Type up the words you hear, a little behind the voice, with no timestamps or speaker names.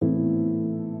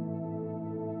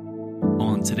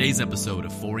On today's episode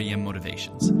of 4 a.m.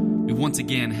 Motivations, we once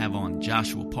again have on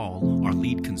Joshua Paul, our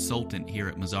lead consultant here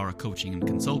at Mazzara Coaching and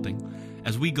Consulting,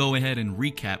 as we go ahead and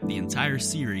recap the entire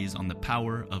series on the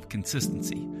power of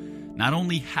consistency. Not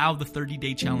only how the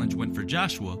 30-day challenge went for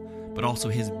Joshua, but also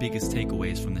his biggest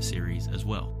takeaways from the series as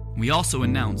well. We also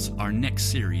announce our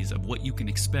next series of what you can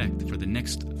expect for the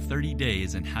next 30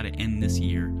 days and how to end this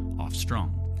year off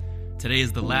strong. Today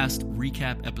is the last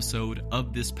recap episode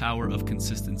of this Power of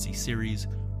Consistency series.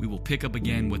 We will pick up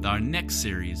again with our next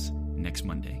series next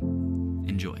Monday.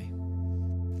 Enjoy.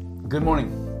 Good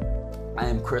morning. I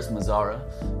am Chris Mazzara,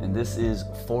 and this is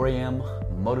 4 a.m.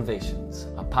 Motivations,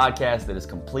 a podcast that is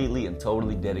completely and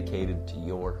totally dedicated to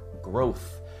your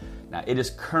growth. Now, it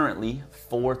is currently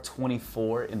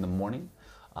 4:24 in the morning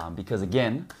because,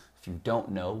 again, if you don't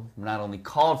know, we're not only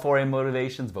called 4 a.m.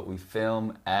 Motivations, but we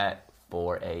film at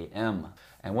 4 a.m.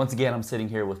 And once again, I'm sitting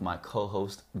here with my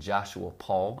co-host, Joshua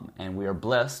Paul, and we are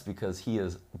blessed because he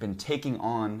has been taking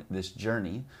on this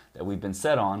journey that we've been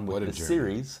set on with the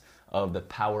series of the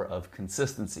power of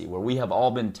consistency, where we have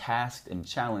all been tasked and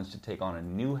challenged to take on a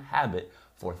new habit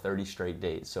for 30 straight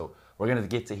days. So we're going to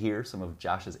get to hear some of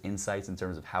Josh's insights in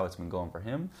terms of how it's been going for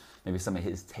him, maybe some of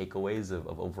his takeaways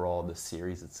of overall the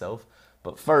series itself.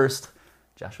 But first,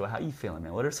 Joshua, how you feeling,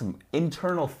 man? What are some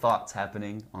internal thoughts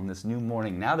happening on this new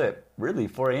morning now that really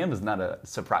 4 a.m. is not a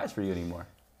surprise for you anymore?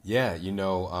 Yeah,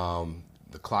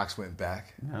 the clocks went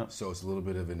back, so it's a little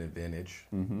bit of an advantage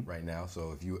right now.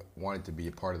 So if you wanted to be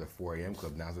a part of the 4 a.m.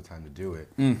 club, now's the time to do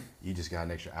it. You just got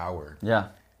an extra hour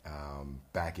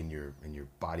back in your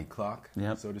body clock,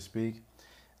 so to speak.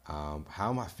 How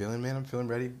am I feeling, man? I'm feeling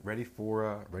ready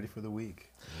for the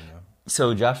week. You know?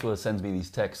 So Joshua sends me these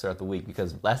texts throughout the week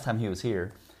because last time he was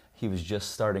here, he was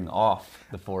just starting off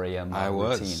the 4 a.m. I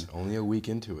routine. was only a week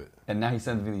into it. And now he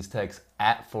sends me these texts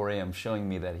at 4 a.m. showing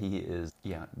me that he is,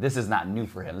 this is not new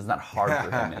for him. It's not hard for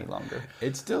him any longer.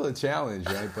 It's still a challenge,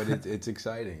 right? But it's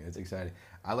exciting. It's exciting.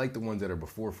 I like the ones that are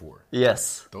before 4.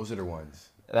 Yes. Those are the ones.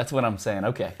 That's what I'm saying.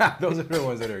 Okay. Those are the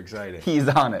ones that are exciting. He's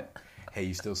on it. Hey,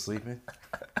 you still sleeping?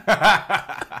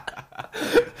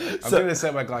 I'm going to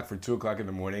set my clock for 2 o'clock in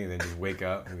the morning and then just wake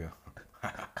up and go,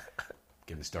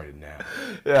 get it started now.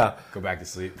 Yeah. Go back to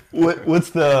sleep.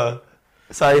 So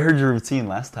I heard your routine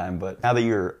last time, but now that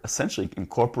you're essentially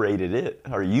incorporated it,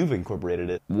 or you've incorporated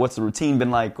it, what's the routine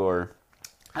been like, or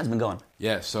how's it been going?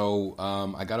 Yeah, so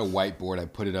I got a whiteboard. I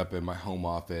put it up in my home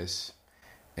office,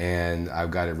 and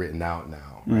I've got it written out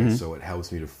now, right? So it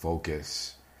helps me to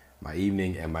focus my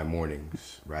evening and my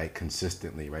mornings, right?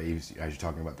 Consistently, right? As you're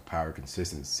talking about the power of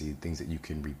consistency, things that you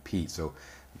can repeat. So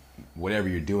whatever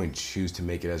you're doing, choose to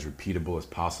make it as repeatable as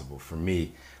possible. For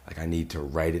me, I need to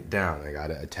write it down. I got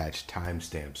to attach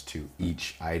timestamps to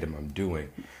each item I'm doing,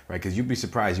 right? Because you'd be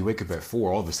surprised. You wake up at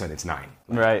 4, all of a sudden it's 9.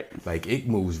 Right. It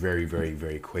moves very, very,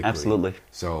 very quickly. Absolutely.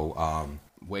 So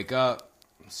wake up,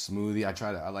 smoothie.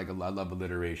 I love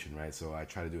alliteration, right? So I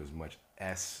try to do as much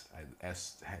S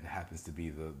happens to be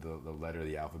the letter of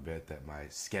the alphabet that my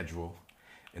schedule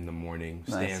in the morning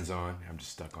stands on. I'm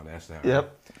just stuck on S now. Yep.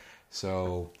 Right?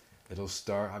 So it'll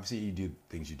start. Obviously, you do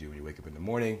things you do when you wake up in the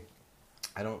morning.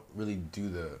 I don't really do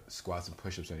the squats and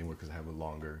push-ups anymore because I have a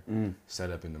longer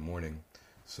setup in the morning.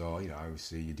 So,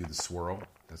 obviously you do the swirl.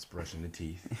 That's brushing the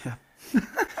teeth.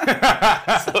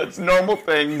 Yeah. So it's normal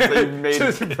things that you made.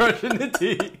 Just brushing the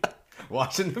teeth,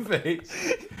 washing the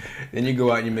face. Then you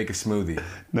go out and you make a smoothie.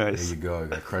 Nice. There you go. You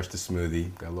got to crush the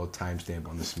smoothie. Got a little timestamp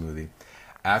on the smoothie.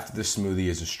 After the smoothie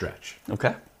is a stretch.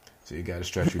 Okay. So you got a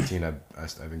stretch routine.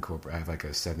 I've incorporated. I have like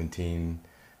a 17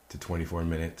 to 24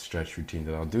 minute stretch routine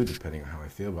that I'll do depending on how I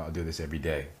feel. But I'll do this every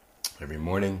day, every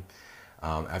morning.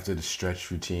 After the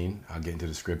stretch routine, I'll get into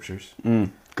the scriptures.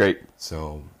 Great.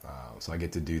 So I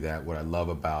get to do that. What I love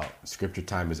about scripture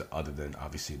time is, other than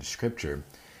obviously the scripture,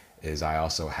 is I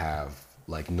also have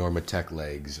like Normatec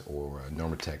legs or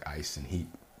Normatec ice and heat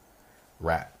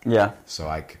wrap. Yeah.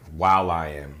 So while I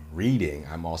am reading,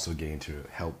 I'm also getting to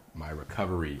help my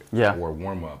recovery or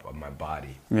warm up of my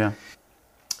body. Yeah.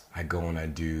 I go and I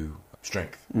do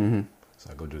strength. So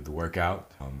I go do the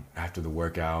workout. After the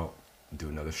workout, do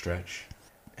another stretch,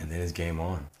 and then it's game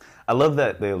on. I love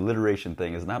that the alliteration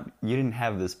thing is not, you didn't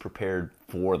have this prepared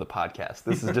for the podcast.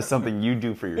 This is just something you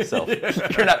do for yourself.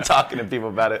 You're not talking to people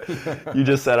about it. You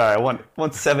just said, all right, I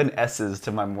want 7 S's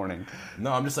to my morning.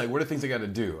 No, I'm just like, what are the things I got to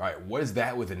do? All right, what is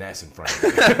that with an S in front of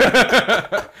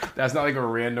it? That's not like a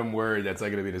random word that's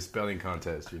like going to be in a spelling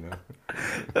contest,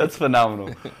 That's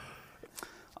phenomenal.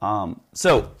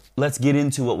 So let's get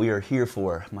into what we are here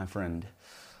for, my friend.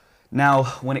 Now,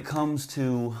 when it comes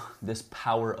to this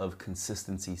Power of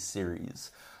Consistency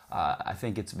series, I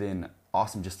think it's been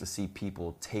awesome just to see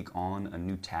people take on a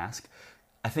new task.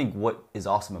 I think what is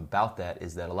awesome about that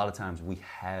is that a lot of times we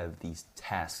have these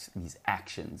tasks, these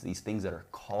actions, these things that are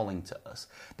calling to us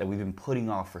that we've been putting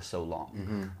off for so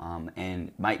long. And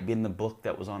it might be in the book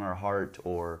that was on our heart,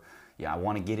 or I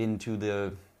want to get into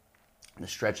the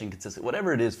stretching consistent,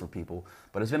 whatever it is for people.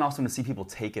 But it's been awesome to see people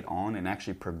take it on and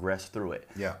actually progress through it.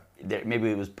 Yeah. Maybe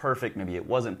it was perfect, maybe it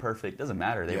wasn't perfect. Doesn't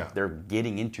matter. They're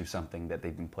getting into something that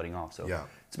they've been putting off. So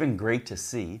it's been great to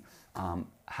see.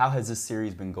 How has this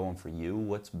series been going for you?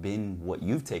 What's been what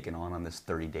you've taken on this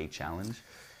 30-day challenge?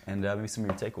 And maybe some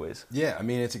of your takeaways. Yeah, I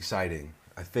mean, it's exciting.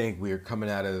 I think we're coming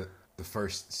out of the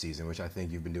first season, which I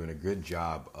think you've been doing a good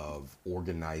job of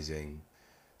organizing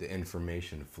the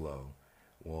information flow.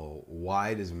 Well,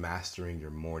 why does mastering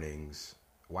your mornings,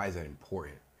 why is that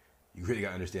important? You really got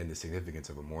to understand the significance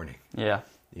of a morning. Yeah.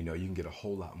 You can get a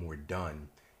whole lot more done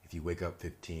if you wake up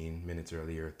 15 minutes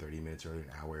earlier, 30 minutes earlier,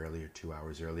 an hour earlier, 2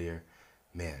 hours earlier.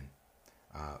 Man.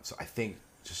 So I think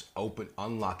just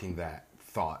unlocking that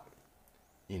thought,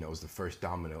 is the first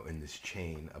domino in this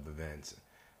chain of events.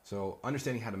 So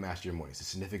understanding how to master your mornings, the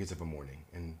significance of a morning.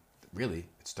 And really,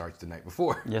 it starts the night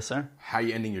before. Yes, sir. How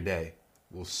you're ending your day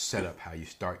will set up how you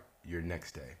start your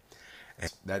next day.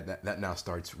 And that now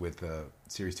starts with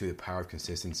Series 2, The Power of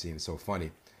Consistency. And it's so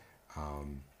funny.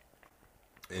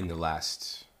 In the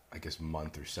last, I guess,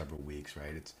 month or several weeks,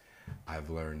 right? I've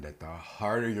learned that the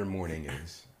harder your morning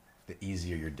is, the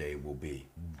easier your day will be.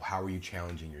 How are you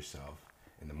challenging yourself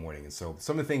in the morning? And so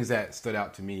some of the things that stood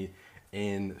out to me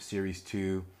in Series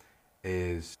 2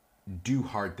 is do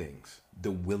hard things.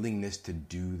 The willingness to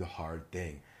do the hard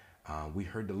thing. We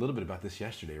heard a little bit about this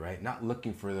yesterday, right? Not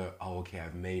looking for okay,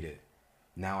 I've made it.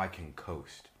 Now I can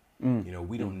coast.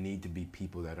 We don't need to be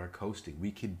people that are coasting.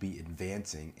 We could be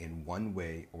advancing in one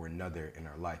way or another in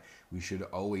our life. We should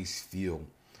always feel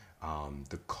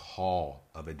the call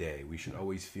of a day. We should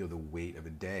always feel the weight of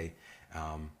a day.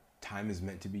 Time is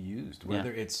meant to be used,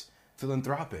 whether it's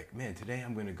philanthropic. Man, today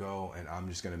I'm going to go and I'm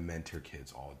just going to mentor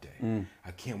kids all day.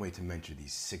 I can't wait to mentor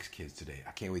these 6 kids today.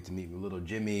 I can't wait to meet with little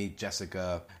Jimmy,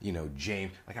 Jessica,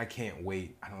 James. I can't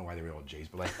wait. I don't know why they were all J's,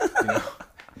 but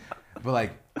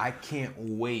but I can't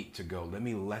wait to go. Let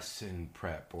me lesson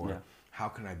prep, or how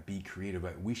can I be creative?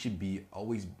 We should be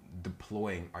always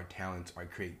deploying our talents, our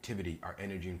creativity, our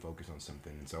energy and focus on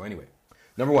something. And so anyway,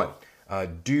 number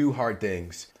 1, do hard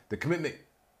things. The commitment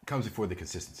comes before the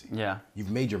consistency. Yeah.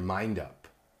 You've made your mind up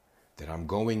that I'm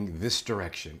going this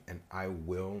direction and I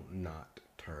will not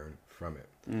turn from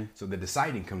it. So the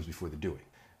deciding comes before the doing.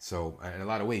 So in a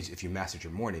lot of ways, if you mastered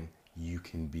your morning, you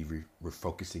can be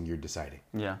refocusing your deciding.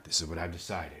 Yeah. This is what I've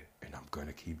decided, and I'm going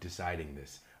to keep deciding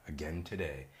this again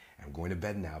today. I'm going to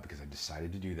bed now because I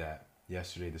decided to do that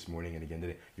yesterday, this morning, and again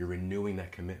today. You're renewing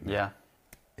that commitment. Yeah.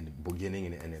 In the beginning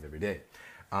and the end of every day.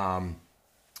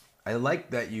 I like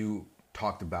that you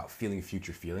talked about feeling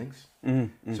future feelings.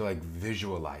 So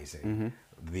visualizing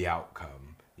the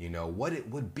outcome. What it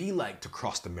would be like to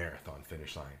cross the marathon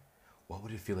finish line. What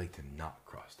would it feel like to not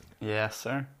cross the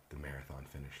marathon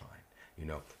finish line?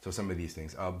 So some of these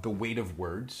things, the weight of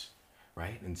words,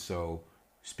 right? And so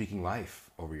speaking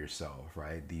life over yourself,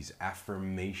 right? These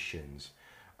affirmations,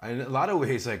 in a lot of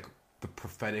ways, the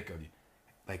prophetic of,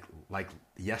 like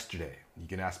yesterday, you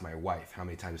can ask my wife how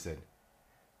many times I said,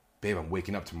 babe, I'm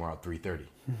waking up tomorrow at 3:30.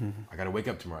 I got to wake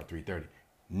up tomorrow at 3:30.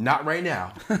 Not right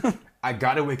now. I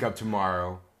got to wake up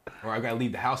tomorrow, or I got to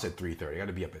leave the house at 3:30. I got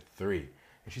to be up at 3.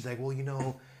 And she's like, well, you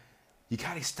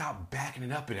gotta stop backing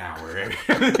it up an hour.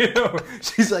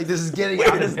 She's like, this is getting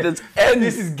out of hand.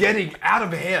 This is getting out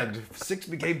of hand. 6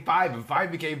 became 5, and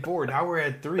 5 became 4. Now we're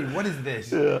at 3. What is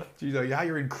this? Yeah. She's like, how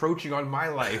you're encroaching on my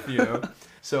life,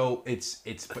 So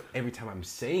but every time I'm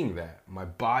saying that, my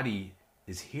body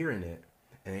is hearing it,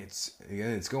 and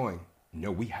it's going,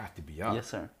 no, we have to be up. Yes,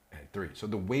 sir. At 3. So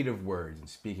the weight of words and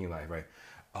speaking life, right?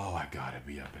 Oh, I gotta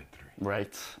be up at 3.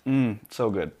 Right. So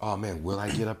good. Oh man, will I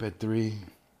get up at 3?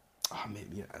 Oh,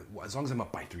 maybe as long as I'm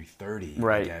up by 3:30,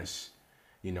 right. I guess.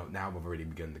 Now I've already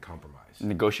begun to compromise.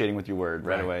 Negotiating with your word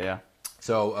right away, yeah.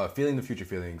 So feeling the future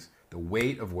feelings, the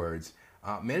weight of words,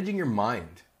 managing your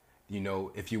mind.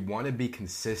 If you want to be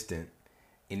consistent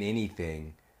in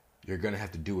anything, you're going to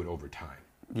have to do it over time.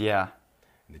 Yeah.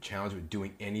 And the challenge with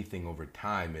doing anything over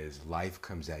time is life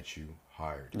comes at you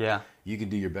hard. Yeah. You can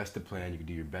do your best to plan, you can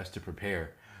do your best to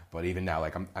prepare, but even now,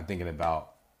 I'm thinking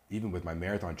about, even with my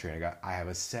marathon training, I have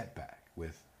a setback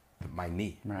with my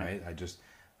knee, right?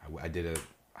 I did a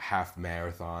half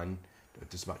marathon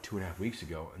just about 2.5 weeks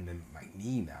ago, and then my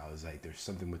knee now is there's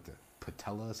something with the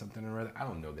patella, something or other. I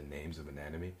don't know the names of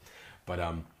anatomy, but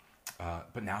now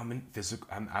I'm in physical.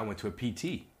 I went to a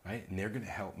PT right? And they're going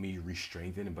to help me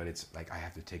re-strengthen, but it's like I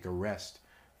have to take a rest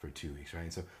for 2 weeks, right?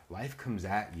 And so life comes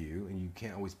at you and you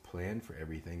can't always plan for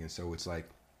everything. And so it's like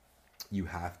you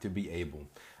have to be able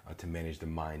to manage the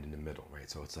mind in the middle, right?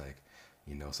 So it's like,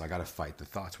 so I got to fight the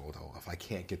thoughts. Well, if I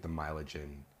can't get the mileage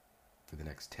in for the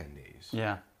next 10 days,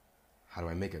 how do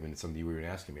I make it? I mean, it's something you were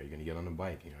asking me. Are you going to get on a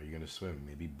bike? Are you going to swim?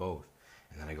 Maybe both.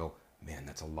 And then I go, man,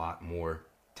 that's a lot more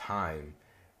time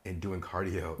in doing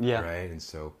cardio, right? And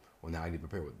so, well, now I need to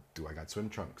prepare. Do I got swim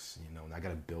trunks? And I got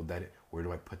to build that. Where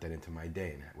do I put that into my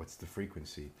day? And what's the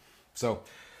frequency? So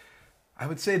I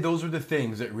would say those were the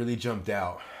things that really jumped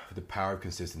out for the power of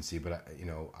consistency. But,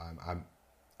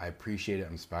 I appreciate it.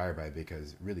 I'm inspired by it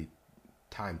because really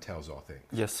time tells all things.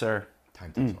 Yes, sir.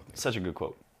 Time tells all things. Such a good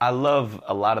quote. I love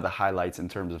a lot of the highlights in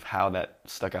terms of how that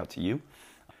stuck out to you.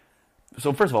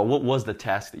 So first of all, what was the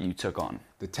task that you took on?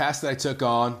 The task that I took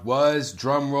on was,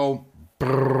 drum roll,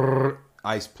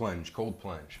 ice plunge, cold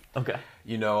plunge. Okay.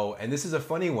 And this is a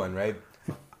funny one, right?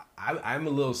 I'm a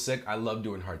little sick. I love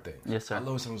doing hard things. Yes, sir. I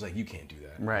love someone's like, you can't do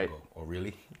that. Right. I go, oh,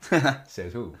 really?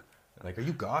 Says who? Like, are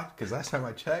you God? Because last time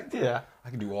I checked, I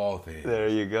can do all things. There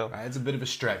you go. Right? It's a bit of a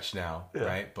stretch now,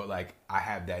 right? But like, I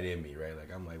have that in me, right?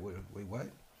 Like, I'm like, wait, what?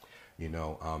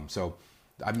 So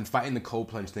I've been fighting the cold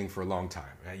plunge thing for a long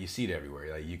time. Right? You see it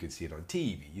everywhere. Like, you can see it on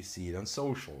TV, you see it on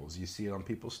socials, you see it on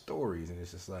people's stories, and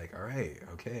it's just like, all right,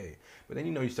 okay. But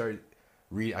then I started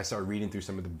reading through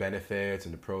some of the benefits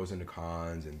and the pros and the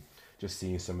cons, and just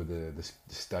seeing some of the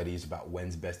studies about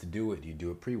when's best to do it. Do you do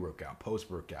it pre-workout,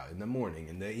 post-workout, in the morning,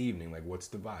 in the evening? Like, what's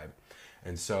the vibe?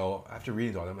 And so after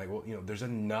reading all that, I'm like, well, there's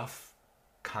enough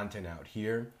content out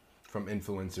here from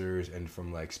influencers and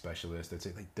from like specialists that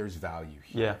say like there's value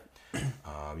here.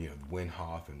 Wim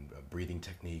Hof and breathing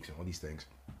techniques and all these things.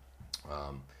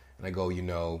 And I go,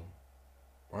 all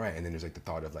right. And then there's like the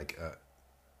thought of like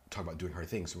talk about doing hard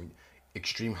things. So when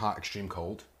extreme hot, extreme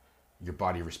cold, your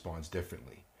body responds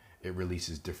differently. It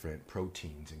releases different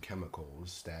proteins and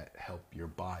chemicals that help your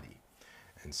body.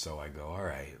 And so I go, all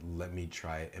right, let me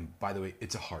try it. And by the way,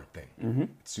 it's a hard thing. Mm-hmm.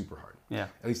 It's super hard. Yeah.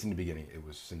 At least in the beginning, it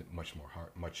was much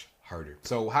harder.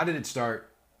 So how did it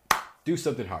start? Do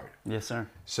something hard. Yes, sir.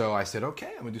 So I said,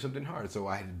 okay, I'm gonna do something hard. So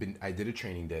I did a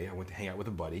training day. I went to hang out with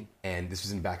a buddy, and this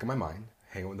was in the back of my mind.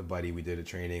 Hang out with a buddy. We did a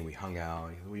training. We hung out.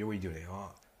 He goes, what are you doing?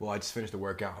 Oh, well, I just finished the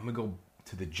workout. I'm gonna go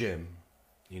to the gym.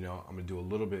 I'm gonna do a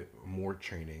little bit more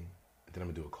training, and then I'm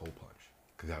gonna do a cold plunge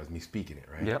because that was me speaking it,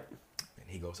 right? Yep. And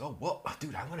he goes, oh, well,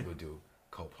 dude, I want to go do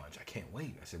cold plunge. I can't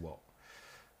wait. I said, well,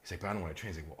 he's like, but I don't want to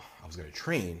train. He's like, well, I was going to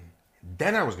train,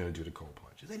 then I was going to do the cold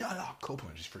plunge. He's like, no, cold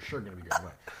plunge is for sure going to be good. I'm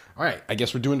like, all right, I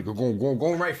guess we're doing it.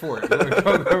 Going right for it.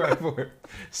 Going right for it.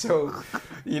 So,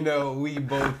 we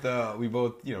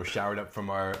both, showered up from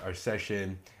our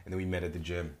session, and then we met at the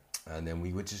gym, and then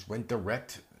we just went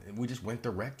direct. We just went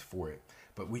direct for it.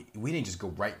 But we didn't just go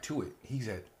right to it. He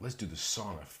said, let's do the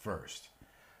sauna first.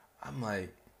 I'm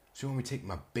like, so you want me to take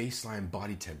my baseline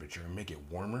body temperature and make it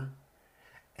warmer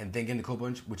and then get into cold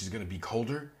plunge, which is going to be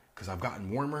colder because I've gotten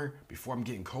warmer before I'm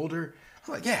getting colder?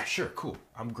 I'm like, yeah, sure, cool.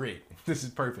 I'm great. This is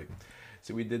perfect.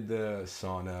 So we did the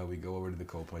sauna. We go over to the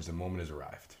cold plunge. The moment has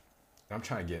arrived. And I'm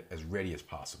trying to get as ready as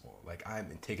possible. Like,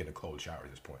 I'm taking a cold shower at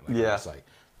this point. Like, yeah. It's like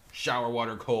shower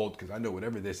water cold because I know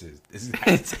whatever this is that.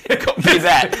 It's going to be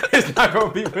that. It's not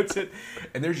going to be what's it.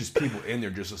 And there's just people in there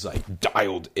just like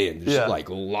dialed in, just like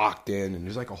locked in. And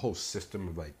there's like a whole system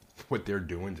of like what they're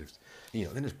doing. Just,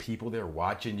 then there's people there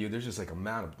watching you. There's just like a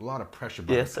lot of pressure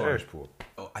by the plunge pool.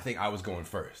 Oh, I think I was going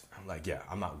first. I'm like, yeah,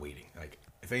 I'm not waiting. Like,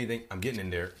 if anything, I'm getting in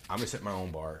there. I'm going to set my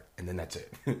own bar and then that's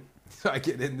it. So I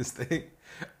get in this thing.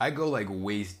 I go like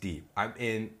waist deep. I'm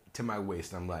in to my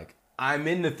waist. I'm like, I'm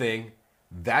in the thing.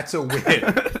 That's a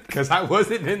win because I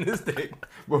wasn't in this thing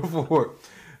before.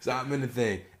 So I'm in the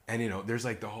thing, and there's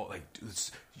like the whole like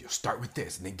start with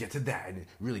this and then get to that and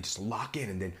really just lock in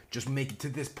and then just make it to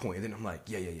this point. And then I'm like,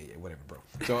 yeah, whatever, bro.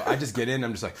 So I just get in.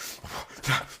 I'm just like,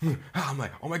 I'm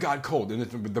like, oh my god, cold. And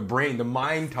the brain, the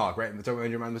mind talk, right? And so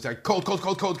in your mind was like, cold.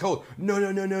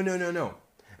 No.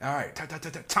 All right,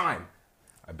 time.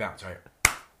 I bounce. All right,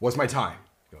 what's my time?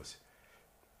 He goes,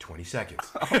 20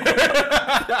 seconds.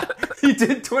 He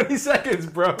did 20 seconds,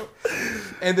 bro.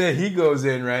 And then he goes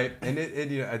in, right? And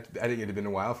I think it had been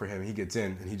a while for him. He gets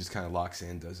in and he just kind of locks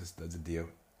in, does the deal.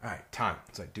 All right, time.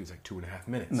 It's like, dude, it's like 2.5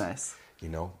 minutes. Nice. I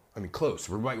mean, close.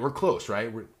 We're close,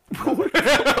 right?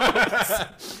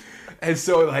 And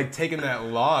so, like, taking that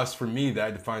loss for me, that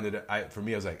I defined it. I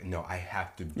was like, no, I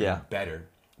have to be better.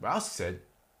 But I also said,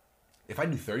 if I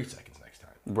do 30 seconds next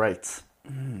time, right,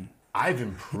 I've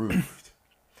improved.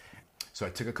 So I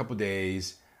took a couple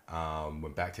days.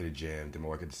 Went back to the gym, did my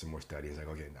workout, did some more study. It's like,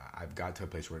 okay, now I've got to a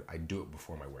place where I do it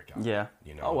before my workout. Yeah.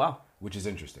 You know? Oh, wow. Which is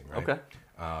interesting, right? Okay.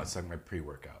 It's like my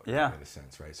pre-workout. Yeah. In a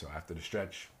sense, right? So after the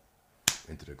stretch,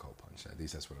 into the cold plunge. At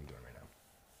least that's what I'm doing right now.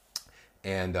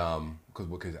 And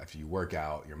because after you work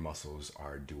out, your muscles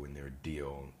are doing their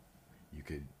deal. You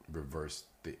could reverse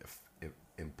the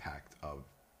impact of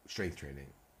strength training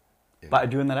By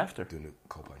doing that after? Doing the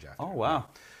cold plunge after. Oh, wow.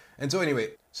 And so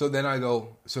anyway, so then I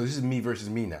go, so this is me versus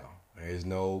me now. There's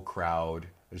no crowd.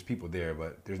 There's people there,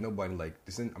 but there's nobody like,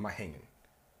 I'm not hanging.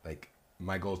 Like,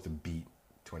 my goal is to beat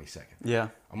 20 seconds. Yeah.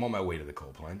 I'm on my way to the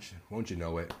cold plunge. Won't you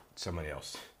know it? Somebody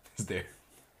else is there.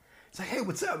 He's like, hey,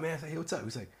 what's up, man? I was like, hey, what's up? I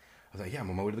was like, yeah, I'm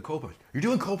on my way to the cold plunge. You're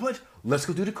doing cold plunge? Let's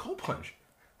go do the cold plunge.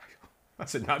 I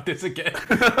said, not this again.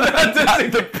 Not this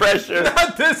again. The pressure.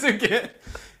 Not this again.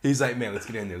 He's like, man, let's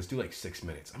get in there. Let's do like 6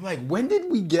 minutes. I'm like, when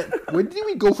did we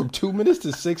go from 2 minutes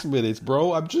to 6 minutes,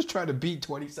 bro? I'm just trying to beat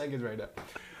 20 seconds right now.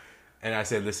 And I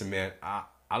said, listen, man, I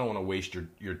don't want to waste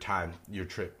your time, your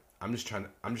trip. I'm just trying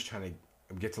to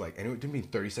get to like, anyway, to me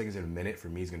 30 seconds in a minute for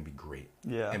me is going to be great.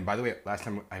 Yeah. And by the way, last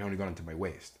time I only got into my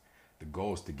waist. The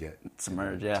goal is to get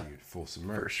submerged, to full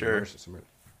submerge. For sure. Submerge.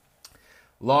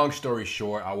 Long story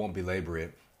short, I won't belabor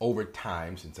it. Over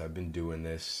time, since I've been doing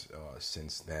this,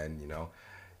 since then, you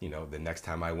know, the next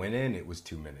time I went in, it was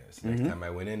 2 minutes. The next time I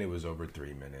went in, it was over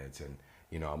 3 minutes. And,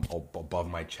 you know, I'm above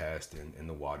my chest in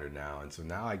the water now. And so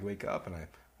now I wake up and I'm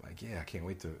like, yeah, I can't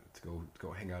wait to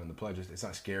go hang out in the plunge. It's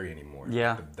not scary anymore.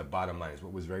 Yeah. The bottom line is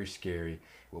what was very scary,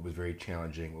 what was very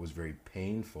challenging, what was very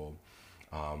painful,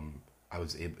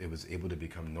 it was able to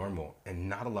become normal and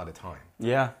not a lot of time.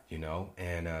 Yeah. You know,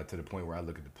 and to the point where I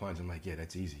look at the plunge, I'm like, yeah,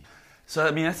 that's easy. So,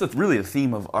 I mean, that's really the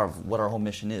theme of what our whole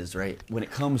mission is, right? When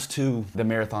it comes to the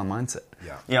marathon mindset.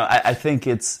 Yeah. You know, I think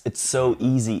it's so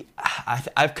easy.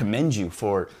 I commend you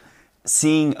for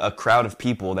seeing a crowd of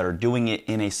people that are doing it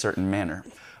in a certain manner.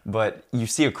 But you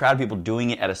see a crowd of people doing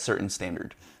it at a certain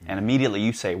standard. And immediately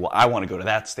you say, well, I want to go to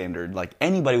that standard. Like,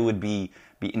 anybody would be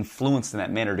influenced in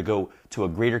that manner to go to a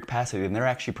greater capacity than they're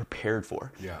actually prepared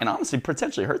for. Yeah. And honestly,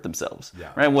 potentially hurt themselves,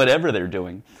 Yeah. right? Whatever they're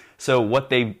doing. So what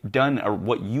they've done, or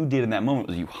what you did in that moment,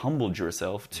 was you humbled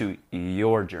yourself to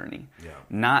your journey. Yeah.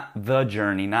 Not the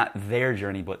journey, not their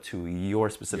journey, but to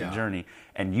your specific Yeah. journey.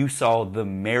 And you saw the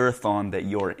marathon that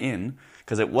you're in,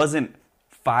 because it wasn't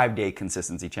 5-day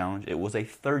consistency challenge. It was a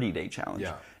 30-day challenge.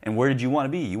 Yeah. And where did you want to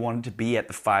be? You wanted to be at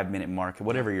the 5-minute mark,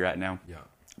 whatever you're at now, Yeah.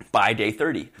 by day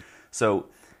 30. So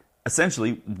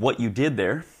essentially what you did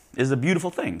there is a beautiful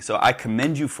thing. So I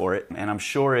commend you for it, and I'm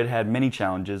sure it had many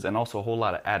challenges and also a whole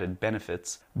lot of added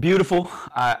benefits. Beautiful.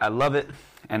 I love it.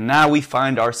 And now we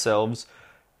find ourselves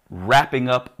wrapping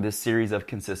up this series of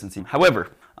consistency.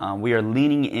 However, we are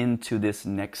leaning into this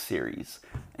next series,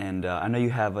 and I know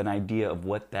you have an idea of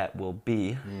what that will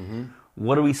be. Mm-hmm.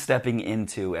 What are we stepping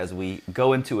into as we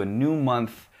go into a new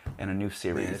month and a new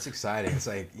series? Man, it's exciting. It's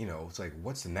like, you know,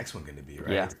 what's the next one going to be,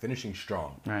 right? Yeah. Finishing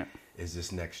strong, Right. is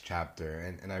this next chapter.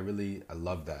 And I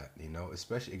love that, you know,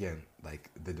 especially, again, like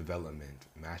the development,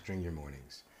 mastering your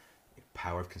mornings,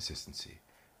 power of consistency,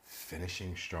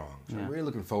 finishing strong. So I'm really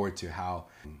looking forward to how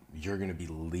you're going to be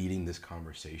leading this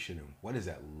conversation and what does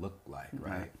that look like,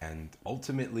 right? And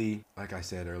ultimately, like I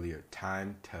said earlier,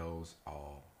 time tells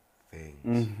all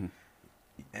things. Mm-hmm.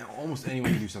 And almost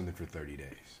anyone can do something for 30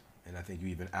 days. And I think you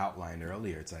even outlined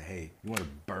earlier, it's like, hey, you want to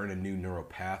burn a new neural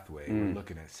pathway. We're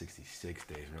looking at 66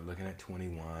 days. We're looking at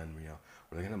 21. You know,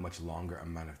 we're looking at a much longer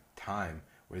amount of time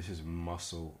where this is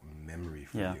muscle memory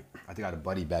for you. I think I had a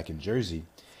buddy back in Jersey,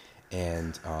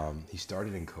 and he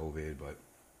started in COVID, but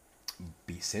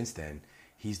since then,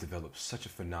 he's developed such a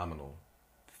phenomenal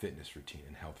fitness routine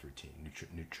and health routine,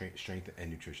 strength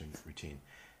and nutrition routine.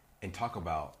 And talk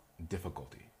about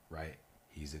difficulty, right?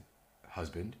 He's a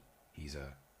husband. He's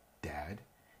a dad.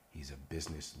 He's a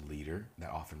business leader that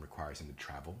often requires him to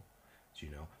travel. So,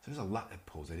 you know, so there's a lot that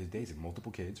pulls at his days. And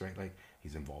multiple kids, right? Like,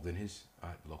 he's involved in his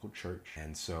local church,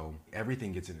 and so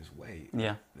everything gets in his way.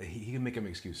 Yeah. He can make him an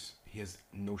excuse. He has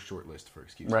no short list for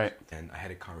excuses. Right. And I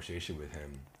had a conversation with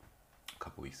him a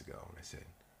couple weeks ago, and I said,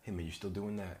 "Hey man, you still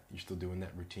doing that? You still doing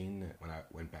that routine?" When I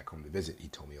went back home to visit, he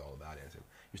told me all about it. I said,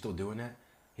 "You still doing that?"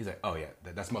 He's like, "Oh yeah,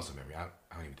 that's muscle memory. I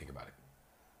don't even think about it."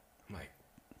 I'm like,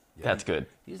 yeah, That's good.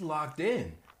 He's locked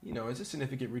in. You know, it's a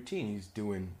significant routine. He's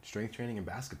doing strength training and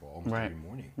basketball almost every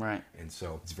morning. Right. And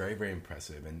so it's very, very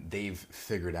impressive. And they've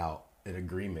figured out an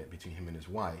agreement between him and his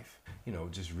wife, you know,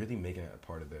 just really making it a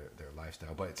part of their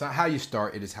lifestyle. But it's not how you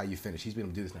start, it is how you finish. He's been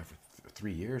able to do this now for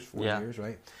 3 years, 4 years,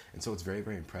 right? And so it's very,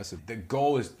 very impressive. The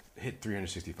goal is hit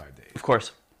 365 days. Of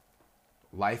course.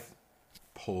 Life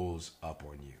pulls up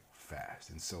on you fast.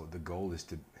 And so the goal is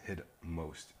to hit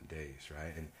most days,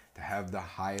 right? And to have the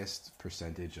highest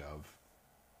percentage of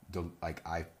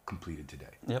I completed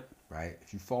today. Yep. Right?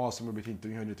 If you fall somewhere between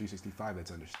 300 365,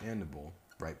 that's understandable,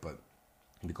 right? But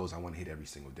the goal is I want to hit every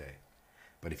single day.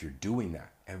 But if you're doing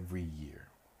that every year,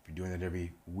 if you're doing that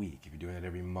every week, if you're doing that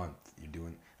every month, you're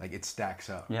doing, it stacks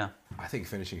up. Yeah. I think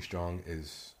finishing strong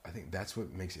I think that's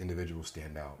what makes individuals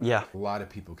stand out. Yeah. A lot of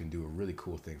people can do a really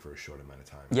cool thing for a short amount of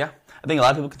time. Yeah. I think a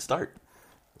lot of people can start.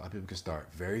 A lot of people can start.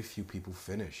 Very few people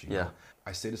finish. You Yeah. know?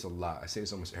 I say this a lot. I say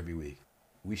this almost every week.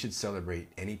 We should celebrate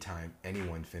any time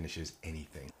anyone finishes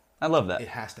anything. I love that. It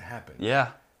has to happen.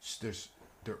 Yeah.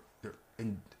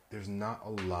 There's not a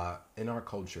lot in our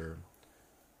culture.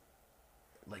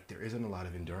 There isn't a lot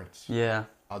of endurance. Yeah.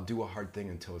 I'll do a hard thing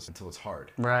until it's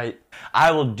hard. Right.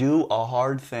 I will do a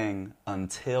hard thing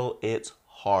until it's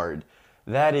hard.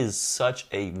 That is such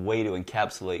a way to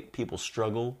encapsulate people's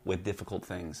struggle with difficult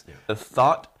things. Yeah. The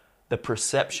thought, the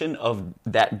perception of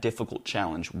that difficult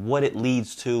challenge, what it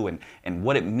leads to and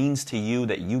what it means to you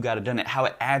that you got it done, how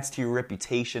it adds to your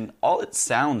reputation, all it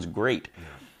sounds great. Yeah.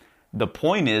 The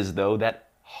point is, though, that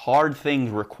hard things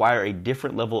require a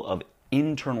different level of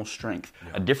internal strength,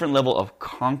 a different level of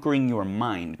conquering your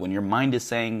mind. When your mind is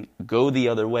saying, go the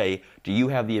other way, do you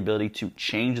have the ability to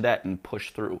change that and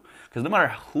push through? Because no matter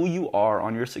who you are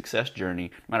on your success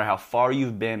journey, no matter how far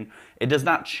you've been, it does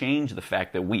not change the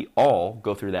fact that we all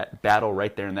go through that battle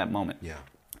right there in that moment. Yeah.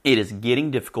 It is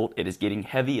getting difficult, it is getting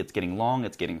heavy, it's getting long,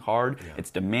 it's getting hard,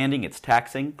 it's demanding, it's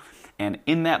taxing. And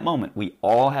in that moment, we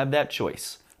all have that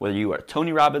choice. Whether you are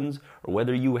Tony Robbins or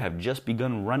whether you have just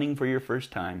begun running for your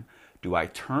first time, do I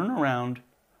turn around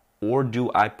or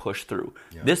do I push through?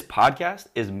 Yeah. This podcast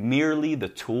is merely the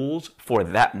tools for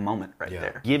that moment right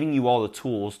there. Giving you all the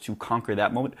tools to conquer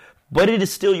that moment, but it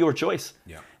is still your choice.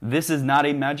 Yeah. This is not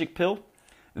a magic pill.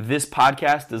 This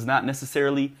podcast does not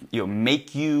necessarily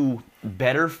make you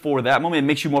better for that moment. It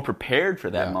makes you more prepared for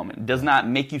that moment. It does not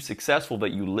make you successful that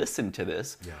you listen to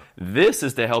this. Yeah. This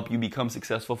is to help you become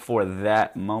successful for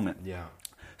that moment. Yeah.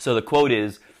 So the quote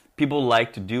is, people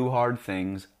like to do hard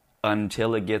things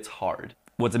until it gets hard.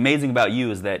 What's amazing about you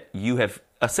is that you have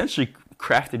essentially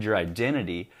crafted your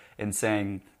identity in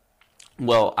saying,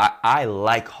 well, I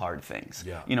like hard things.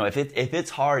 Yeah. If it's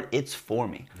hard, it's for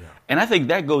me. Yeah. And I think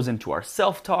that goes into our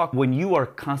self-talk. When you are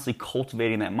constantly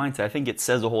cultivating that mindset, I think it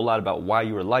says a whole lot about why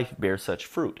your life bears such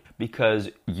fruit. Because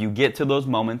you get to those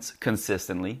moments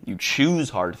consistently, you choose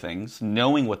hard things,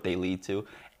 knowing what they lead to,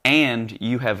 and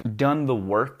you have done the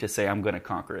work to say, I'm going to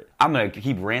conquer it. I'm going to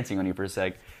keep ranting on you for a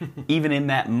sec. Even in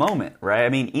that moment, right? I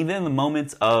mean, even in the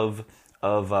moments of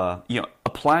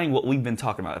applying what we've been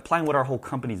talking about, applying what our whole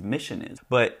company's mission is.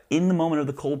 But in the moment of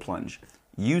the cold plunge,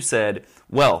 you said,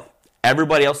 well,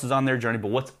 everybody else is on their journey, but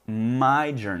what's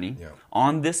my journey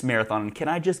on this marathon? And can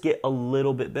I just get a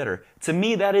little bit better? To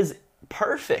me, that is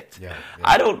perfect. Yeah.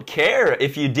 I don't care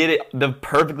if you did it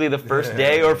perfectly the first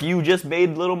day or if you just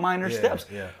made little minor steps.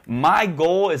 Yeah. My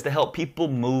goal is to help people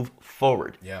move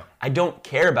forward. Yeah. I don't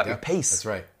care about your pace. That's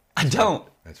right. I don't.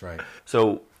 That's right.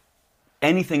 So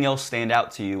anything else stand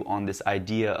out to you on this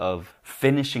idea of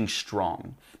finishing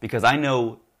strong? Because I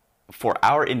know for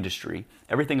our industry,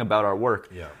 everything about our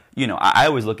work, I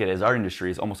always look at it as our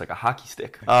industry is almost like a hockey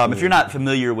stick. If you're not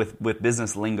familiar with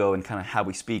business lingo and kind of how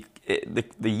we speak,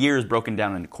 the year is broken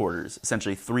down into quarters,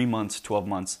 essentially 3 months, 12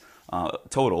 months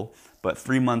total. But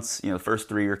 3 months, the first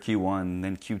 3 are Q1,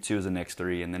 then Q2 is the next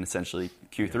 3, and then essentially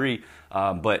Q3.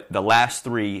 But the last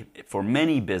 3, for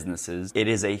many businesses, it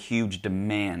is a huge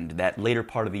demand. That later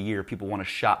part of the year, people want to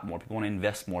shop more, people want to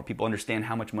invest more, people understand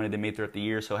how much money they made throughout the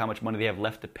year, so how much money they have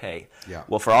left to pay. Yeah.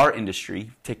 Well, for our industry,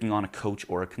 taking on a coach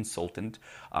or a consultant,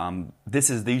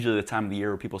 this is usually the time of the year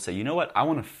where people say, you know what, I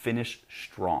want to finish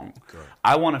strong. Good.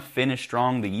 I want to finish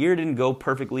strong. The year didn't go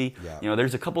perfectly. Yeah.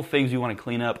 There's a couple things you want to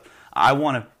clean up. I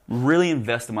want to really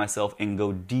invest in myself and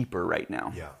go deeper right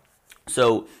now. Yeah.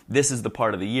 So this is the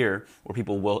part of the year where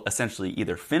people will essentially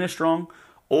either finish strong,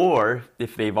 or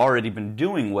if they've already been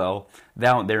doing well,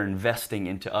 now they're investing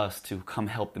into us to come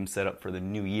help them set up for the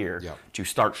new year to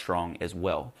start strong as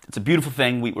well. It's a beautiful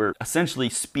thing. We're essentially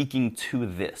speaking to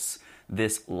this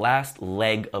last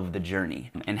leg of the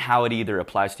journey and how it either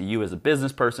applies to you as a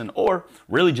business person or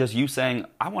really just you saying,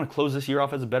 I want to close this year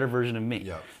off as a better version of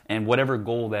me. And whatever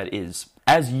goal that is.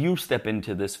 As you step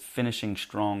into this finishing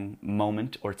strong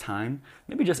moment or time,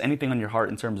 maybe just anything on your heart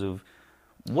in terms of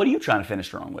what are you trying to finish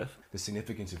strong with? The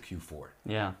significance of Q4.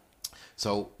 Yeah.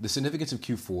 So the significance of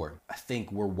Q4, I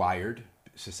think we're wired,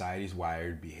 society's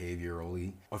wired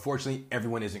behaviorally. Unfortunately,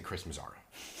 everyone isn't Chris Mazzara.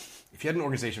 If you had an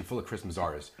organization full of Chris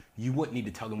Mazzaras, you wouldn't need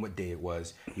to tell them what day it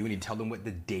was. You wouldn't need to tell them what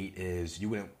the date is. You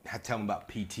wouldn't have to tell them about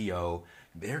PTO.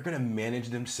 They're going to manage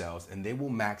themselves, and they will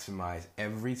maximize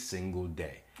every single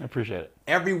day. I appreciate it.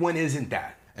 Everyone isn't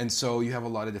that. And so you have a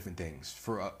lot of different things.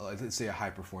 For, let's say, a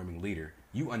high-performing leader,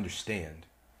 you understand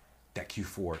that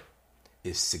Q4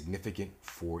 is significant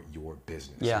for your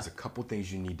business. Yeah. There's a couple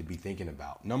things you need to be thinking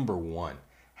about. Number one,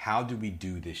 how do we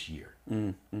do this year?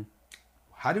 Mm-hmm.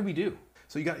 How do we do?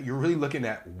 So you're really looking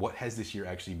at what has this year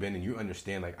actually been, and you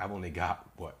understand, like, I've only got,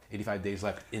 85 days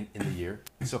left in the year.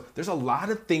 So there's a lot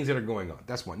of things that are going on.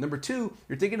 That's one. Number two,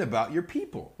 you're thinking about your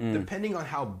people. Depending on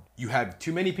how you have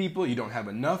too many people, you don't have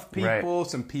enough people.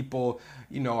 Right. Some people,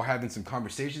 are having some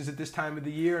conversations at this time of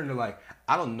the year, and they're like,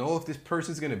 I don't know if this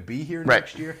person's going to be here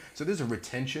next year. So there's a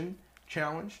retention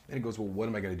challenge. And it goes, well, what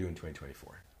am I going to do in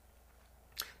 2024?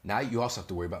 Now you also have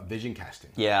to worry about vision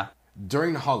casting. Yeah.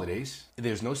 During the holidays,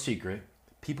 there's no secret.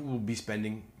 People will be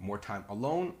spending more time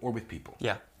alone or with people.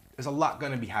 Yeah. There's a lot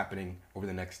going to be happening over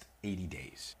the next 80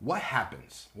 days. What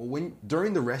happens? Well,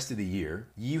 during the rest of the year,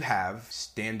 you have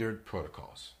standard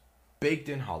protocols, baked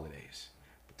in holidays.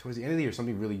 But towards the end of the year,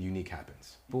 something really unique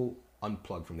happens. People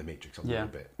unplug from the matrix a little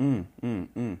bit. You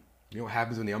know what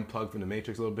happens when they unplug from the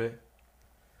matrix a little bit?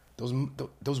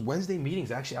 Those Wednesday meetings,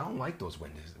 actually, I don't like those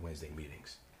Wednesday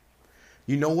meetings.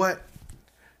 You know what?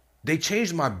 They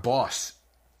changed my boss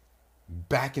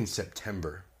back in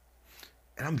September.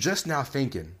 And I'm just now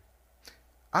thinking,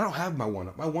 I don't have my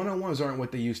one-on-one. My one-on-ones aren't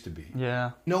what they used to be.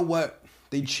 Yeah. You know what?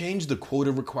 They changed the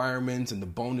quota requirements and the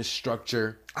bonus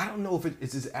structure. I don't know if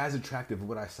it's as attractive as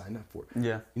what I signed up for.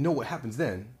 Yeah. You know what happens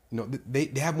then? They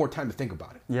have more time to think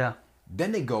about it. Yeah.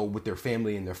 Then they go with their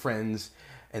family and their friends,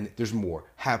 and there's more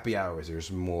happy hours, there's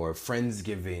more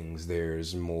Friendsgivings,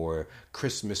 there's more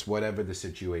Christmas, whatever the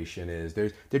situation is.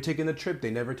 They're taking a trip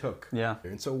they never took. Yeah.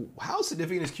 And so how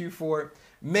significant is Q4?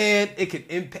 Man,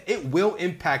 it will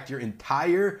impact your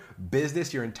entire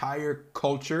business, your entire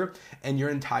culture, and your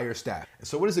entire staff. And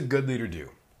so what does a good leader do?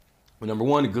 Well, number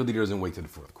one, a good leader doesn't wait till the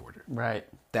fourth quarter. Right.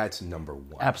 That's number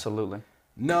one. Absolutely.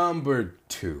 Number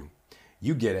two,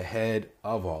 you get ahead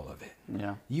of all of it.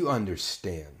 Yeah. You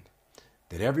understand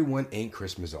that everyone ain't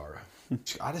Chris Mazzara. You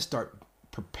got to start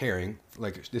preparing.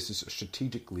 Like, this is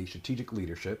strategic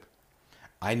leadership.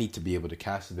 I need to be able to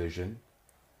cast a vision.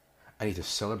 I need to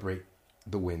celebrate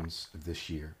the wins of this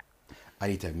year. I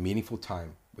need to have meaningful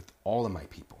time with all of my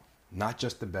people, not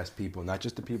just the best people, not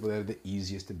just the people that are the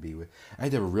easiest to be with. I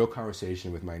need to have a real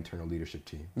conversation with my internal leadership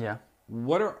team. Yeah.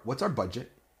 What's our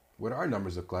budget? What do our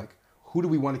numbers look like? Who do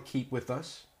we want to keep with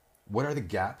us? What are the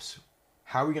gaps?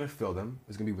 How are we going to fill them?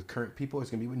 Is it going to be with current people? Is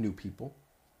it going to be with new people?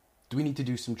 Do we need to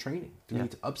do some training? Do we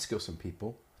need to upskill some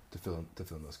people to fill in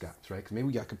those gaps, right? Because maybe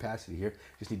we got capacity here.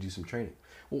 Just need to do some training.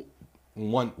 Well,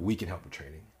 one, we can help with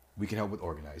training. We can help with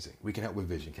organizing. We can help with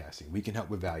vision casting. We can help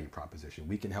with value proposition.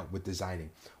 We can help with designing.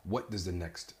 What does the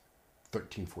next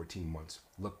 13, 14 months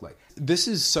look like? This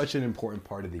is such an important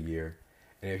part of the year.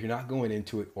 And if you're not going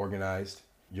into it organized,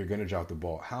 you're going to drop the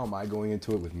ball. How am I going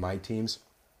into it with my teams?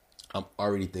 I'm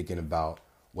already thinking about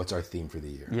what's our theme for the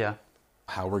year. Yeah.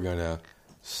 How we're going to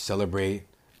celebrate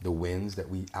the wins that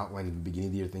we outlined at the beginning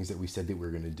of the year, things that we said that we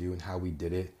were going to do and how we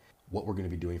did it, what we're going to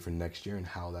be doing for next year and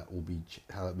how that will be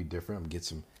different. I'm going to get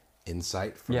some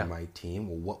insight from my team.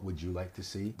 Well, what would you like to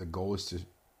see? The goal is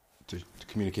to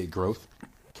communicate growth.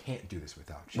 Can't do this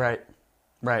without you.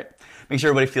 Right. Make sure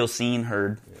everybody feels seen,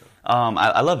 heard. Yeah.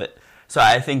 I love it. So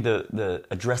I think the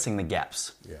addressing the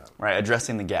gaps, right?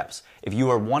 Addressing the gaps. If you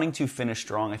are wanting to finish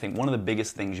strong, I think one of the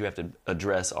biggest things you have to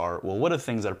address are, well, what are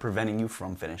things that are preventing you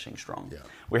from finishing strong? Yeah.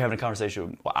 I was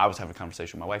having a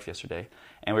conversation with my wife yesterday,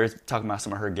 and we were talking about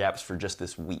some of her gaps for just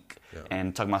this week,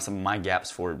 and talking about some of my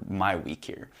gaps for my week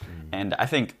here. Mm-hmm. And I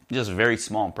think just very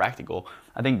small and practical,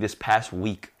 I think this past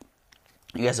week,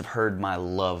 you guys have heard my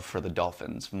love for the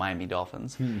Dolphins, Miami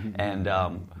Dolphins. And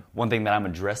one thing that I'm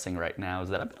addressing right now is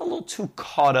that I've been a little too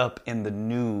caught up in the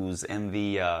news and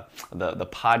the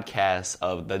podcasts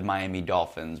of the Miami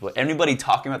Dolphins. With everybody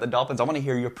talking about the Dolphins, I want to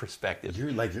hear your perspective.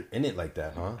 You're in it like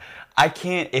that, huh? I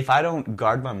can't. If I don't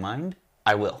guard my mind,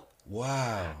 I will.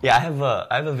 Wow. Yeah, I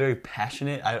have a very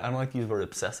passionate, I don't like to use the word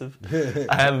obsessive.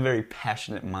 I have a very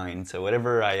passionate mind, so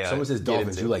whatever I someone says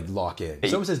Dolphins, you like lock in.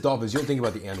 Someone says Dolphins, you don't think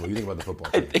about the animal, you think about the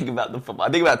football team. I think about the football. I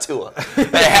think about Tua.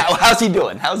 Hey, how's he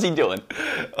doing?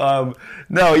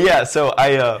 So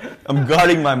I'm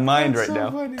guarding my mind right now.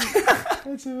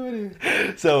 That's so funny.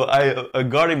 So I'm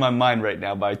guarding my mind right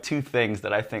now by two things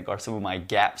that I think are some of my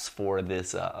gaps for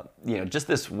this, just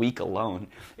this week alone,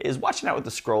 is watching out with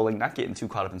the scrolling, not getting too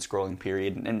caught up in scrolling. scrolling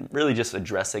period, and really just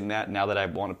addressing that now that I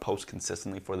want to post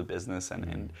consistently for the business,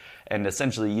 and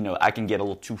essentially, you know, I can get a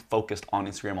little too focused on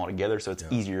Instagram altogether, so it's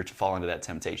easier to fall into that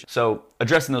temptation. So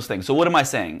addressing those things. So what am I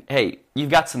saying? Hey, you've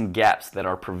got some gaps that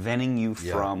are preventing you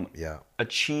from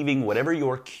achieving whatever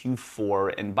your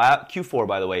Q4, and Q4,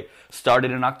 by the way,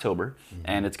 started in October,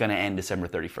 and it's going to end December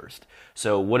 31st.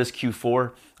 So what is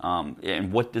Q4,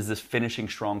 and what does this finishing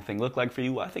strong thing look like for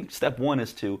you? Well, I think step one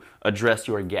is to address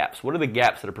your gaps. What are the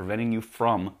gaps that are preventing you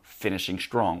from finishing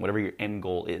strong, whatever your end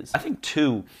goal is? I think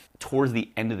two, towards the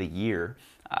end of the year,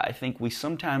 I think we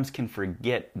sometimes can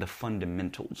forget the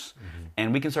fundamentals,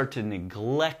 and we can start to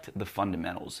neglect the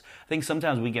fundamentals. I think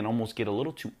sometimes we can almost get a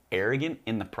little too arrogant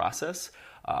in the process,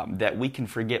 that we can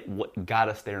forget what got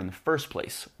us there in the first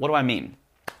place. What do I mean?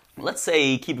 Let's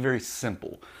say, keep it very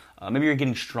simple. Maybe you're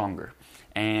getting stronger.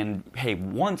 And hey,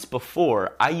 once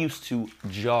before, I used to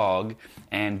jog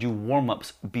and do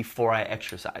warm-ups before I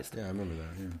exercised. Yeah, I remember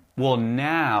that. Yeah. Well,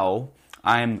 now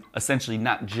I'm essentially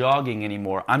not jogging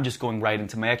anymore. I'm just going right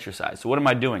into my exercise. So what am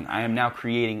I doing? I am now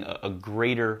creating a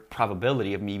greater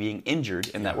probability of me being injured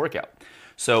in that workout.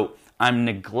 So I'm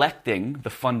neglecting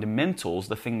the fundamentals,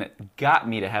 the thing that got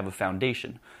me to have a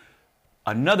foundation.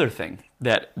 Another thing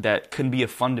that can be a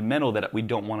fundamental that we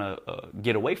don't want to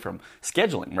get away from,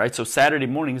 scheduling, right? So Saturday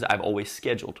mornings, I've always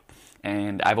scheduled.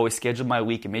 And I've always scheduled my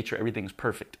week and made sure everything's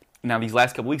perfect. Now, these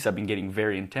last couple weeks, I've been getting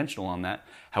very intentional on that.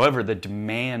 However, the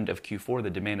demand of Q4, the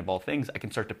demand of all things, I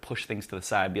can start to push things to the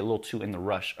side, be a little too in a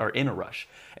rush.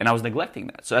 And I was neglecting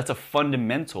that. So that's a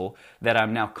fundamental that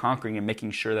I'm now conquering and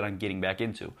making sure that I'm getting back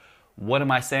into. What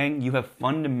am I saying? You have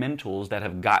fundamentals that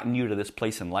have gotten you to this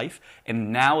place in life,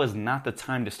 and now is not the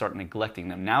time to start neglecting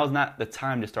them. Now is not the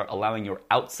time to start allowing your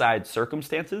outside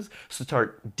circumstances to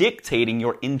start dictating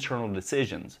your internal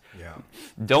decisions. Yeah.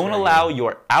 Don't allow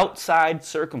your outside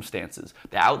circumstances,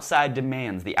 the outside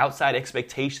demands, the outside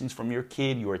expectations from your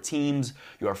kid, your teams,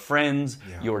 your friends,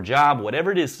 your job,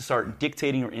 whatever it is, to start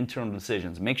dictating your internal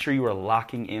decisions. Make sure you are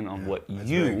locking in on what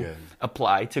you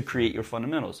apply to create your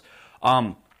fundamentals.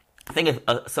 I think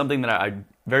something that I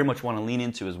very much want to lean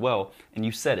into as well, and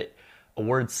you said it, a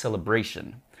word: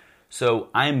 celebration. So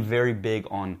I am very big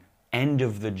on end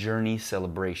of the journey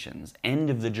celebrations. End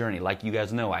of the journey. Like you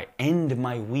guys know, I end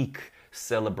my week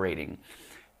celebrating.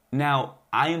 Now,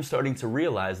 I am starting to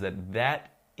realize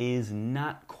that is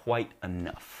not quite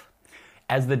enough.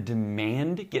 As the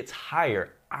demand gets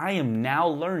higher, I am now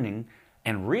learning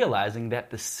and realizing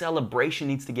that the celebration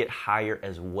needs to get higher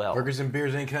as well. Burgers and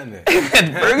beers ain't cutting it.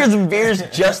 Burgers and beers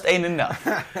just ain't enough.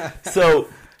 So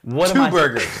what am I? 2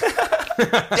 burgers.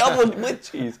 Double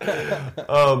with cheese.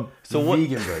 Vegan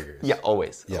burgers. Yeah,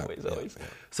 always. Yeah.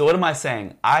 So what am I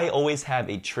saying? I always have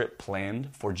a trip planned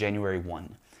for January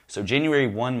 1. So January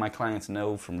 1, my clients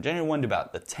know from January 1 to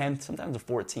about the 10th, sometimes the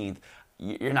 14th,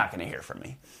 you're not going to hear from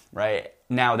me, right?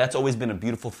 Now, that's always been a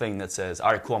beautiful thing that says,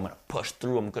 all right, cool, I'm going to push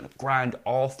through. I'm going to grind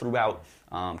all throughout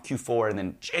Q4, and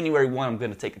then January 1, I'm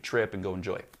going to take a trip and go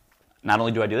enjoy it. Not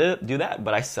only do I do that,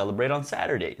 but I celebrate on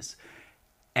Saturdays.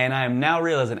 And I am now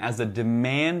realizing as the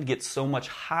demand gets so much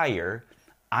higher,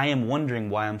 I am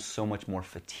wondering why I'm so much more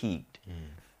fatigued.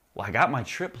 Well, I got my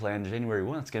trip planned January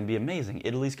 1. It's going to be amazing.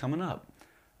 Italy's coming up.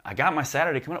 I got my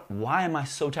Saturday coming up. Why am I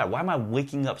so tired? Why am I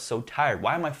waking up so tired?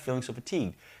 Why am I feeling so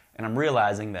fatigued? And I'm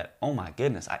realizing that, oh my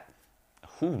goodness,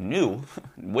 who knew?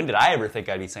 When did I ever think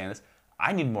I'd be saying this?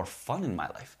 I need more fun in my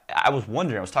life. I was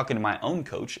wondering, I was talking to my own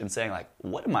coach and saying like,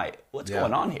 what's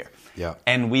going on here? Yeah.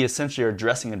 And we essentially are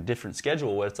addressing a different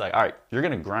schedule where it's like, all right, you're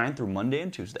going to grind through Monday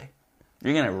and Tuesday.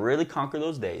 You're going to really conquer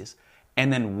those days.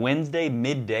 And then Wednesday,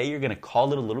 midday, you're going to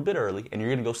call it a little bit early, and you're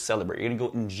going to go celebrate. You're going to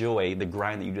go enjoy the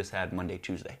grind that you just had Monday,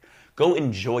 Tuesday. Go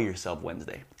enjoy yourself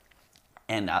Wednesday.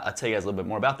 And I'll tell you guys a little bit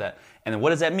more about that. And then what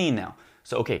does that mean now?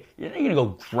 So, okay, you're going to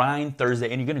go grind Thursday,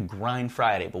 and you're going to grind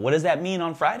Friday. But what does that mean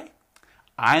on Friday?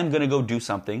 I'm going to go do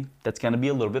something that's going to be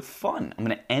a little bit fun. I'm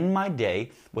going to end my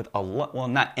day with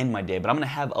not end my day, but I'm going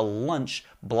to have a lunch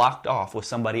blocked off with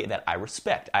somebody that I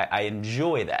respect. I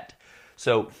enjoy that.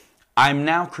 So I'm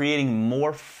now creating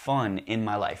more fun in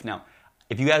my life. Now,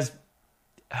 if you guys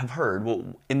have heard, well,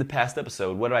 in the past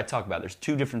episode, what did I talk about? There's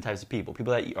 2 different types of people.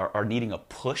 People that are needing a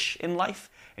push in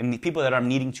life, and the people that are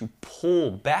needing to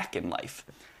pull back in life.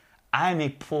 I'm a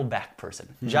pull back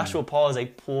person. Joshua Paul is a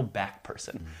pull back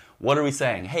person. What are we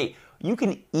saying? Hey, you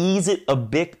can ease it a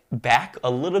bit back a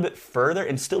little bit further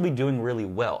and still be doing really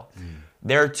well.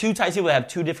 There are 2 types of people that have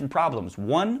 2 different problems.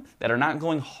 One, that are not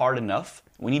going hard enough.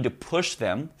 We need to push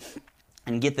them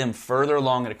and get them further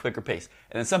along at a quicker pace.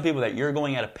 And then some people that you're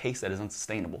going at a pace that is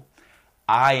unsustainable.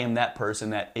 I am that person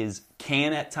that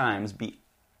can at times be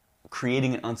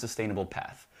creating an unsustainable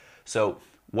path. So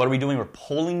What are we doing? We're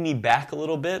pulling me back a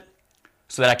little bit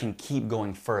so that I can keep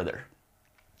going further.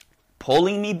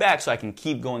 Pulling me back so I can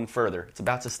keep going further. It's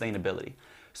about sustainability.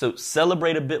 So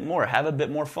celebrate a bit more. Have a bit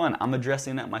more fun. I'm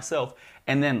addressing that myself.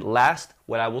 And then last,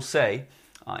 what I will say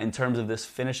in terms of this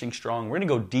finishing strong, we're going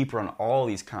to go deeper on all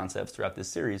these concepts throughout this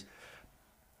series.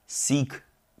 Seek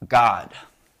God.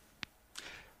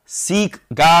 Seek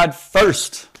God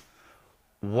first.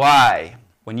 Why?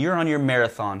 When you're on your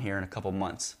marathon here in a couple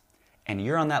months and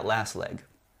you're on that last leg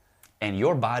and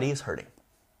your body is hurting,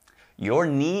 your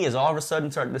knee is all of a sudden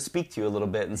starting to speak to you a little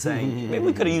bit and saying, maybe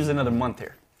we could have used another month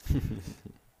here.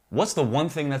 What's the one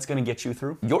thing that's going to get you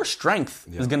through? Your strength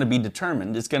is going to be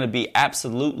determined. It's going to be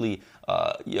absolutely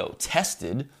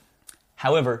tested.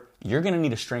 However, you're going to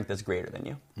need a strength that's greater than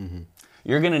you. Mm-hmm.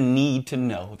 You're going to need to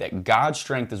know that God's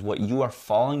strength is what you are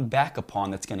falling back upon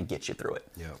that's going to get you through it.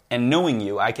 Yep. And knowing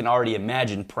you, I can already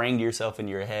imagine praying to yourself in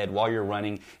your head while you're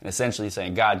running and essentially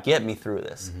saying, God, get me through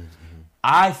this. Mm-hmm, mm-hmm.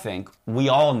 I think we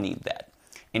all need that.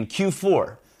 In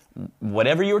Q4,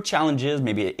 whatever your challenge is,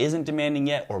 maybe it isn't demanding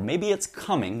yet, or maybe it's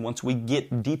coming once we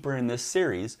get deeper in this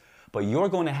series, but you're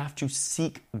going to have to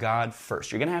seek God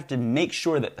first. You're going to have to make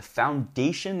sure that the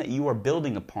foundation that you are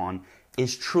building upon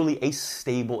is truly a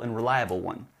stable and reliable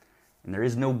one. And there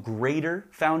is no greater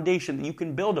foundation that you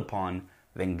can build upon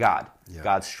than God. Yeah.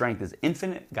 God's strength is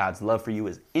infinite. God's love for you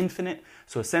is infinite.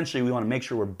 So essentially, we want to make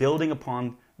sure we're building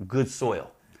upon good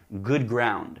soil, good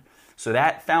ground. So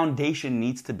that foundation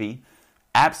needs to be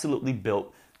absolutely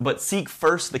built. But seek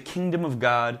first the kingdom of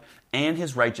God and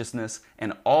His righteousness,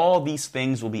 and all these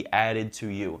things will be added to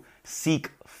you.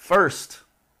 Seek first.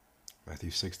 Matthew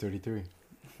 6:33.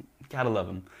 Gotta love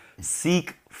Him.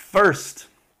 Seek first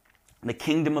the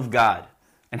kingdom of God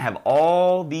and have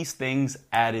all these things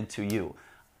added to you.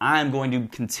 I'm going to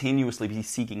continuously be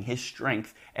seeking His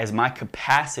strength as my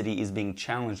capacity is being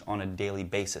challenged on a daily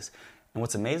basis. And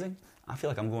what's amazing, I feel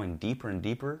like I'm going deeper and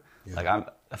deeper. Yeah. Like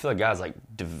I feel like God's like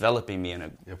developing me in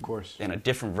a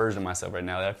different version of myself right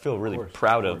now that I feel really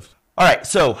proud of. All right,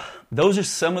 so those are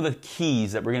some of the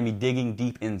keys that we're going to be digging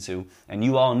deep into. And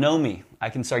you all know me. I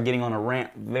can start getting on a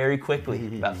rant very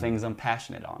quickly about things I'm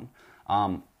passionate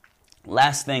on.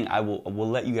 Last thing I will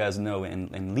let you guys know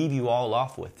and leave you all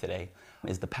off with today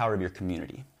is the power of your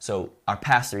community. So our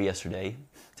pastor yesterday,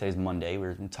 today's Monday, we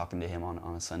were talking to him on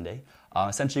a Sunday.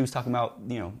 Essentially, he was talking about,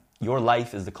 your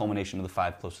life is the culmination of the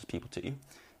 5 closest people to you.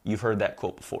 You've heard that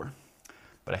quote before.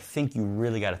 But I think you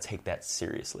really got to take that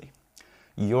seriously.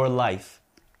 Your life,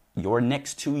 your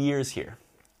next 2 years here,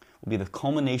 will be the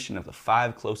culmination of the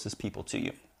 5 closest people to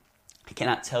you. I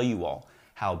cannot tell you all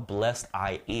how blessed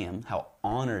I am, how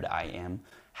honored I am,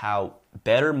 how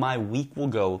better my week will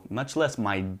go, much less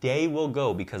my day will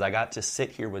go, because I got to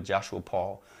sit here with Joshua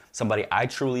Paul, somebody I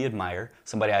truly admire,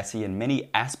 somebody I see in many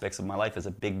aspects of my life as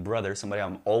a big brother, somebody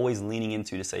I'm always leaning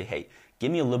into to say, hey,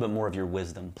 give me a little bit more of your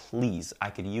wisdom, please, I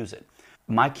could use it.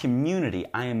 My community,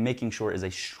 I am making sure, is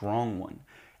a strong one.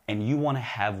 And you want to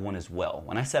have one as well.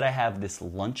 When I said I have this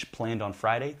lunch planned on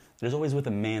Friday, it is always with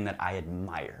a man that I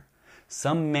admire.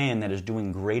 Some man that is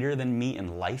doing greater than me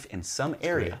in life in some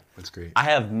area. That's great. I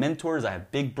have mentors, I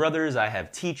have big brothers, I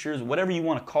have teachers, whatever you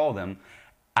want to call them.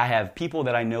 I have people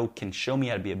that I know can show me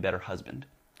how to be a better husband.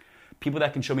 People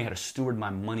that can show me how to steward my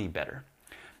money better.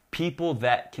 People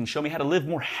that can show me how to live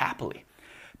more happily.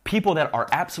 People that are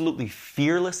absolutely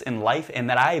fearless in life and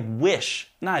that I am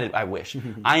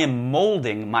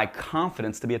molding my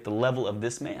confidence to be at the level of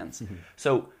this man's.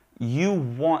 So you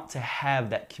want to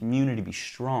have that community be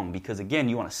strong because, again,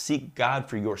 you want to seek God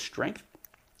for your strength,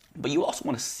 but you also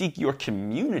want to seek your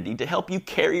community to help you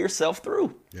carry yourself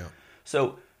through. Yeah.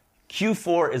 So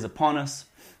Q4 is upon us.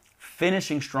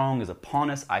 Finishing strong is upon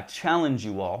us. I challenge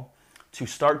you all to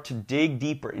start to dig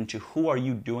deeper into who are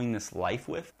you doing this life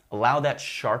with. Allow that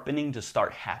sharpening to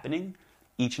start happening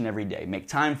each and every day. Make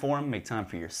time for them, make time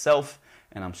for yourself,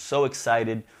 and I'm so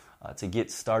excited to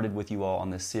get started with you all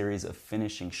on this series of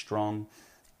Finishing Strong.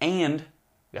 And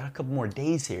we got a couple more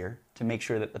days here to make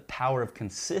sure that the power of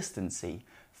consistency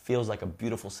feels like a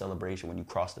beautiful celebration when you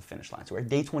cross the finish line. So we're at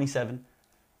day 27.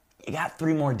 You got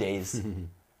 3 more days.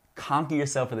 Conquer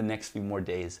yourself for the next few more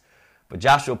days. But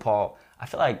Joshua Paul, I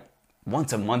feel like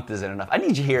once a month isn't enough. I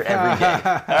need you here every day.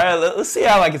 All right, let's see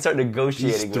how I can start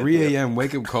negotiating. These 3 a.m.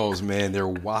 wake-up calls, man, they're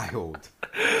wild.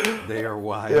 They are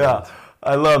wild. Yeah,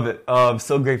 I love it. I'm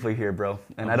so grateful you're here, bro.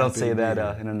 And I don't say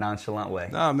that in a nonchalant way.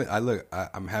 No,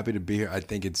 I'm happy to be here. I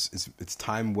think it's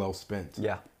time well spent.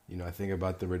 Yeah. I think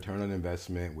about the return on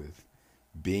investment with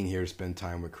being here to spend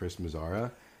time with Chris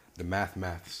Mazzara. The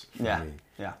maths for me.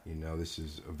 Yeah. This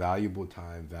is a valuable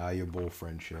time, valuable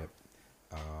friendship,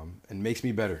 and makes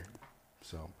me better.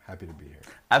 So happy to be here.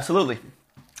 Absolutely.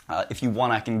 If you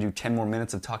want, I can do 10 more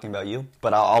minutes of talking about you,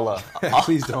 but I'll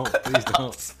Please don't. Please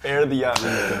don't. spare the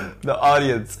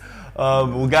audience.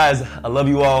 Well, guys, I love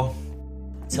you all.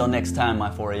 Till next time, my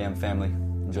 4 a.m. family.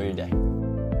 Enjoy your day.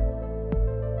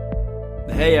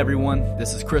 Hey everyone,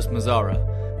 this is Chris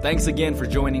Mazzara. Thanks again for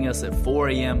joining us at 4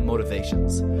 a.m.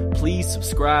 Motivations. Please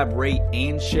subscribe, rate,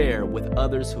 and share with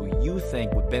others who you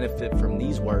think would benefit from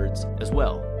these words as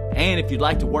well. And if you'd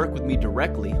like to work with me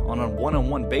directly on a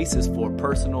one-on-one basis for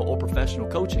personal or professional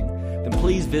coaching, then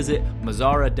please visit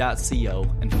mazzara.co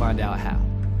and find out how.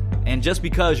 And just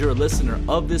because you're a listener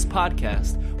of this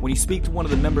podcast, when you speak to one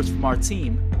of the members from our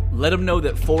team, let them know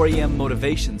that 4 a.m.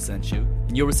 Motivation sent you,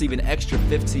 and you'll receive an extra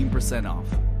 15% off.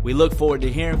 We look forward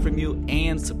to hearing from you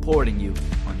and supporting you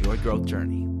on your growth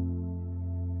journey.